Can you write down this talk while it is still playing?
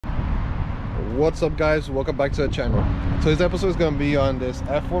What's up, guys? Welcome back to the channel. So this episode is going to be on this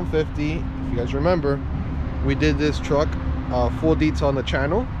F150. If you guys remember, we did this truck full detail on the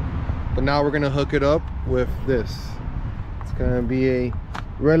channel, but now we're going to hook it up with this. It's going to be a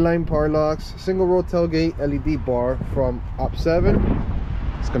Redline Parlux single row tailgate LED bar from OPT7.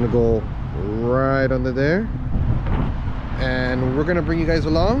 It's going to go right under there, and we're going to bring you guys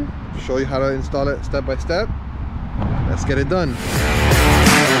along, show you how to install it step by step. Let's get it done.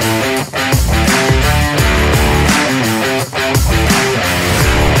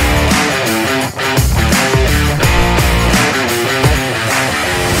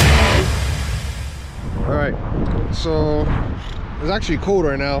 Alright, so it's actually cold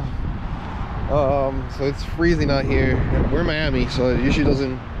right now. So it's freezing out here. We're in Miami, so it usually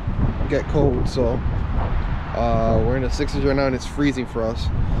doesn't get cold. So we're in the 60s right now and it's freezing for us.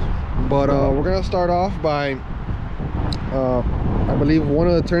 But we're gonna start off by I believe one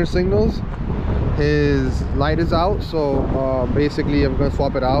of the turn signals, his light is out, so basically I'm gonna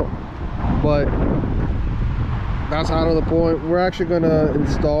swap it out. But that's out of the point. We're actually gonna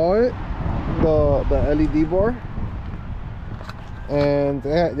install it, the LED bar, and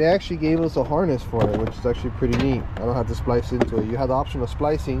they actually gave us a harness for it, which is actually pretty neat. I don't have to splice into it. You have the option of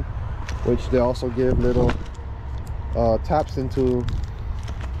splicing, which they also give little taps into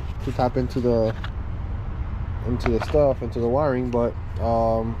to tap into the stuff, into the wiring. But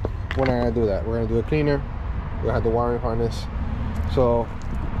we're not gonna do that. We're gonna do a cleaner. We have the wiring harness. So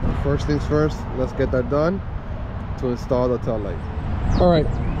first things first, let's get that done to install the tail light. All right,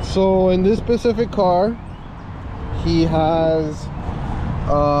 so in this specific car, he has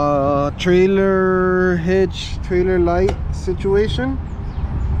a trailer hitch, trailer light situation,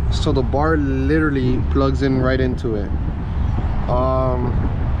 so the bar literally plugs in right into it.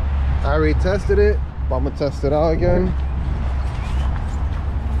 I already tested it, but I'm gonna test it out again.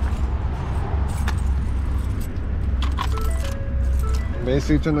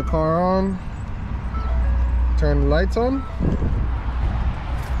 Basically turn the car on, turn the lights on.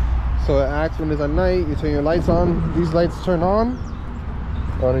 So it acts when it's at night. You turn your lights on, these lights turn on.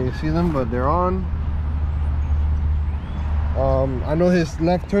 I don't know if you see them, but they're on. I know his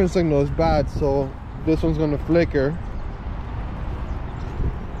left turn signal is bad, so this one's gonna flicker.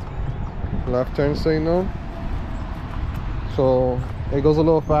 Left turn signal, so it goes a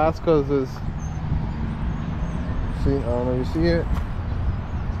little fast because it's, see, I don't know if you see it,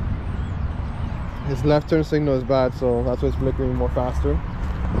 his left turn signal is bad, so that's why it's flickering more faster.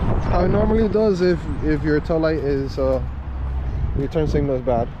 How it normally does if your tail light is your turn signal is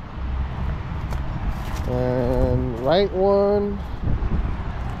bad. And right one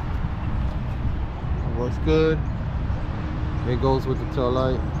works good. It goes with the tail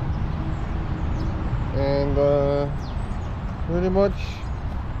light. And pretty much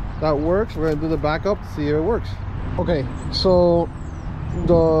that works. We're gonna do the backup to see if it works. Okay, so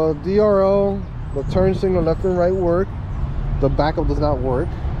the DRL, the turn signal left and right work. The backup does not work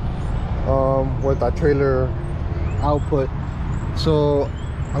with that trailer output. So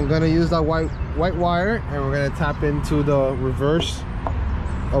I'm gonna use that white wire, and we're gonna tap into the reverse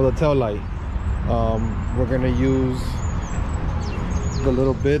of the tail light. We're gonna use the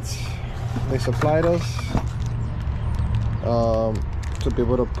little bits they supplied us to be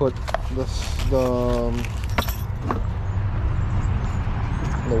able to put the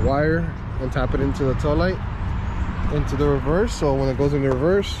wire and tap it into the tail light, into the reverse. So when it goes in the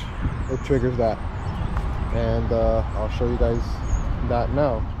reverse, it triggers that, and I'll show you guys that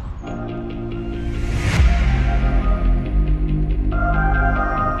now.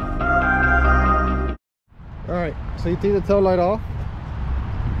 All right, so you take the tail light off.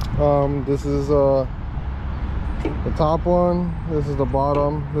 This is the top one, this is the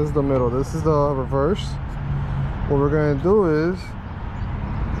bottom, this is the middle, this is the reverse. What we're gonna do is,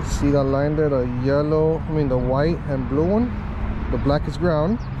 see that line there, the yellow, the white and blue one. The black is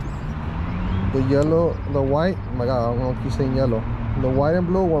ground, the yellow, the white, oh my god, I'm gonna keep saying yellow. The white and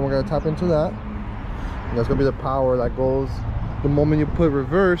blue one, we're gonna tap into that, and that's gonna be the power that goes, the moment you put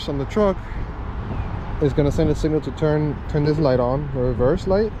reverse on the truck, it's gonna send a signal to turn this light on, the reverse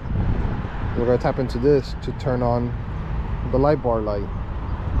light. We're gonna tap into this to turn on the light bar light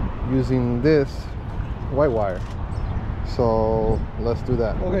using this white wire. So let's do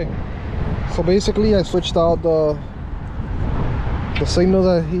that. Okay, so basically I switched out the signal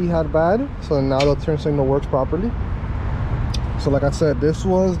that he had bad, so now the turn signal works properly. So like I said, this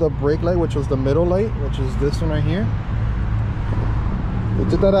was the brake light, which was the middle light, which is this one right here. We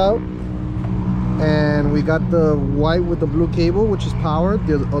took that out, and we got the white with the blue cable, which is powered.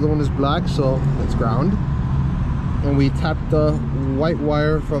 The other one is black, so it's ground. And we tapped the white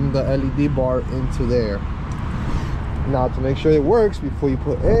wire from the LED bar into there. Now, to make sure it works, before you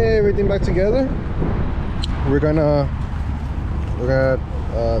put everything back together, we're gonna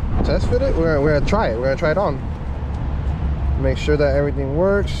test fit it. We're gonna try it on, make sure that everything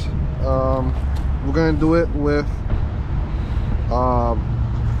works. We're gonna do it with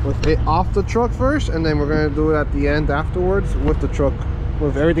it off the truck first, and then we're gonna do it at the end afterwards with the truck,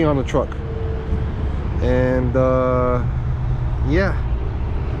 with everything on the truck. And yeah,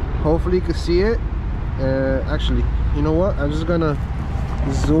 hopefully you can see it. Actually, you know what, I'm just gonna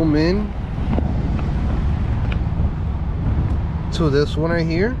zoom in to this one right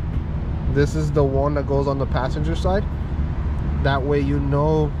here. This is the one that goes on the passenger side. That way you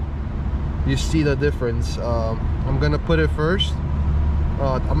know, you see the difference. I'm gonna put it first.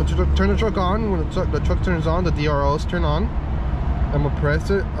 I'm gonna turn the truck on. When the truck turns on, the DRLs turn on. I'm gonna press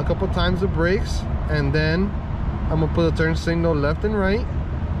it a couple times, the brakes, and then I'm gonna put the turn signal left and right,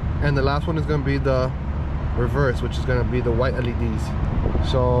 and the last one is gonna be the reverse, which is gonna be the white LEDs.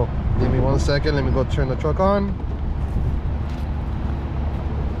 So give me 1 second, let me go turn the truck on.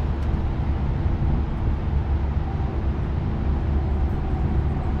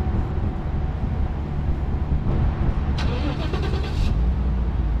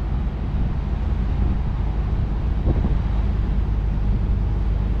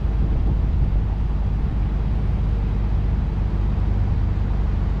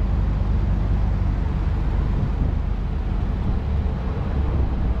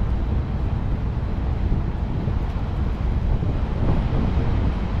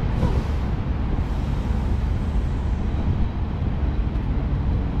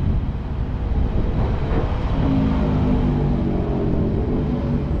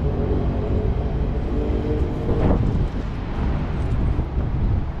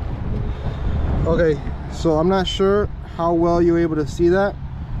 Okay, so I'm not sure how well you're able to see that,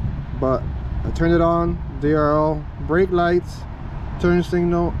 but I turned it on. DRL, brake lights, turn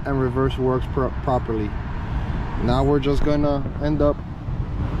signal, and reverse works properly. Now we're just gonna end up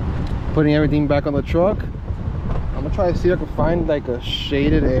putting everything back on the truck. I'm gonna try to see if I can find like a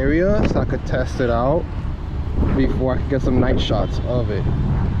shaded area so I could test it out before I can get some night shots of it.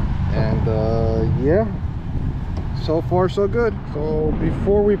 And yeah, so far so good. So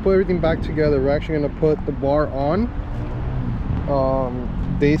before we put everything back together, we're actually going to put the bar on.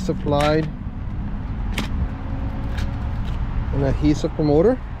 They supplied an adhesive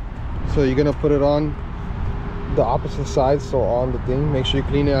promoter, so you're going to put it on the opposite side, so on the thing. Make sure you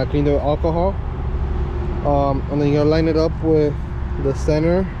clean it, clean the alcohol, and then you're going to line it up with the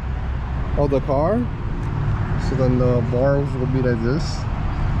center of the car, so then the bars will be like this.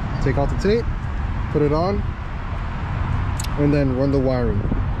 Take out the tape, put it on, and then run the wiring.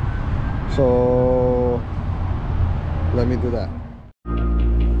 So let me do that.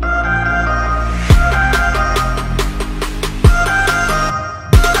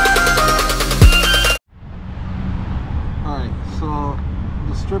 Alright, so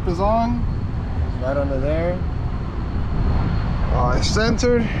the strip is on, right under there. It's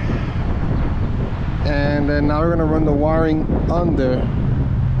centered, and then now we're gonna run the wiring under,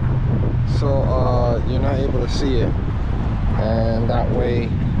 so you're not able to see it, and that way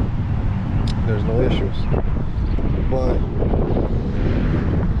there's no issues. But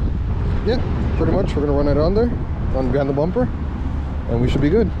yeah, pretty much we're gonna run it under, run behind the bumper, and we should be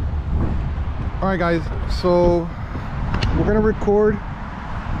good. All right guys, so we're gonna record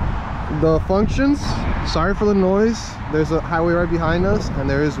the functions. Sorry for the noise, there's a highway right behind us and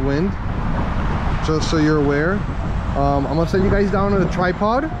there is wind, just so you're aware. I'm gonna set you guys down on a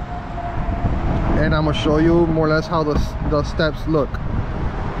tripod, and I'm gonna show you more or less how the steps look.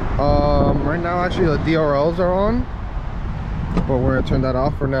 Right now actually the DRLs are on, but we're gonna turn that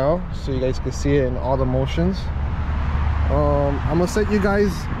off for now so you guys can see it in all the motions. I'm gonna set you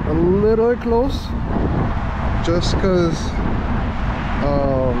guys a little close, just because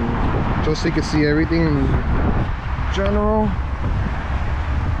just so you can see everything in general.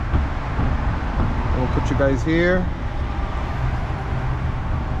 We'll put you guys here.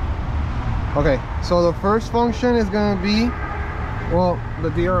 Okay, so the first function is going to be, well, the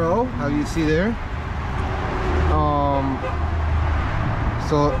DRO, how you see there.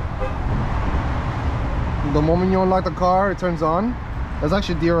 So the moment you unlock the car, it turns on. That's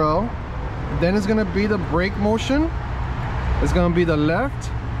actually DRL. Then it's going to be the brake motion. It's going to be the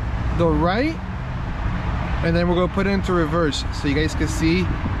left, the right, and then we're going to put it into reverse so you guys can see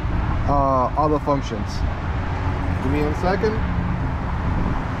all the functions. Give me 1 second.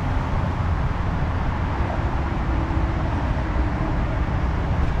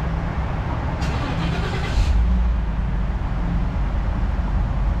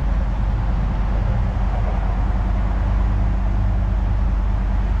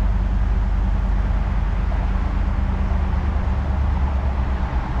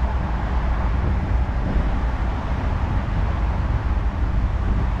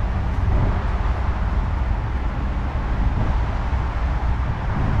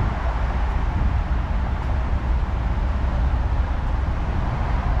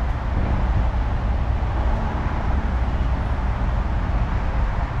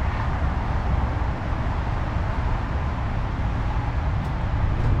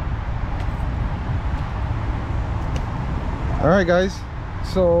 right guys,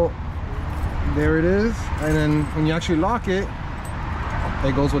 so there it is, and then when you actually lock it,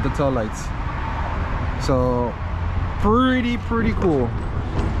 it goes with the tail lights. So pretty cool.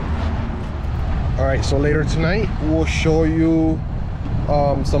 All right, so later tonight we'll show you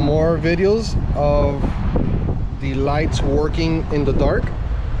some more videos of the lights working in the dark,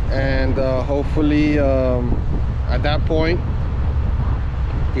 and hopefully at that point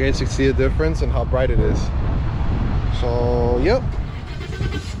you guys can see a difference and how bright it is. So yep.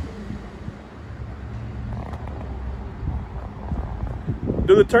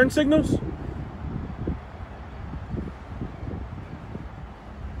 Do the turn signals?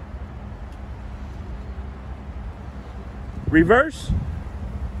 Reverse?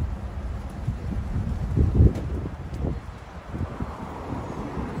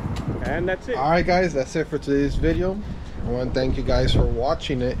 And that's it. All right guys, that's it for today's video. I want to thank you guys for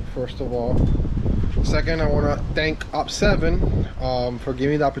watching it, first of all. Second, I want to thank OPT7 for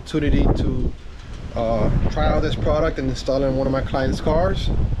giving me the opportunity to try out this product and install it in one of my clients' cars.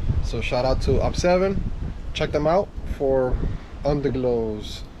 So shout out to OPT7. Check them out for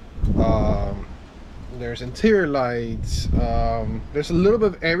underglows. There's interior lights. There's a little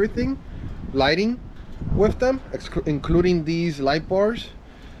bit of everything lighting with them, including these light bars.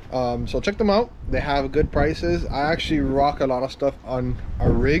 So check them out. They have good prices. I actually rock a lot of stuff on a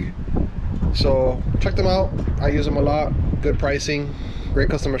rig, so check them out. I use them a lot. Good pricing, great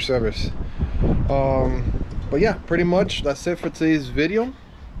customer service. But yeah, pretty much that's it for today's video.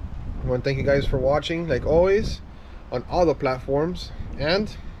 I want to thank you guys for watching, like always, on all the platforms,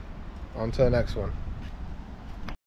 and on to the next one.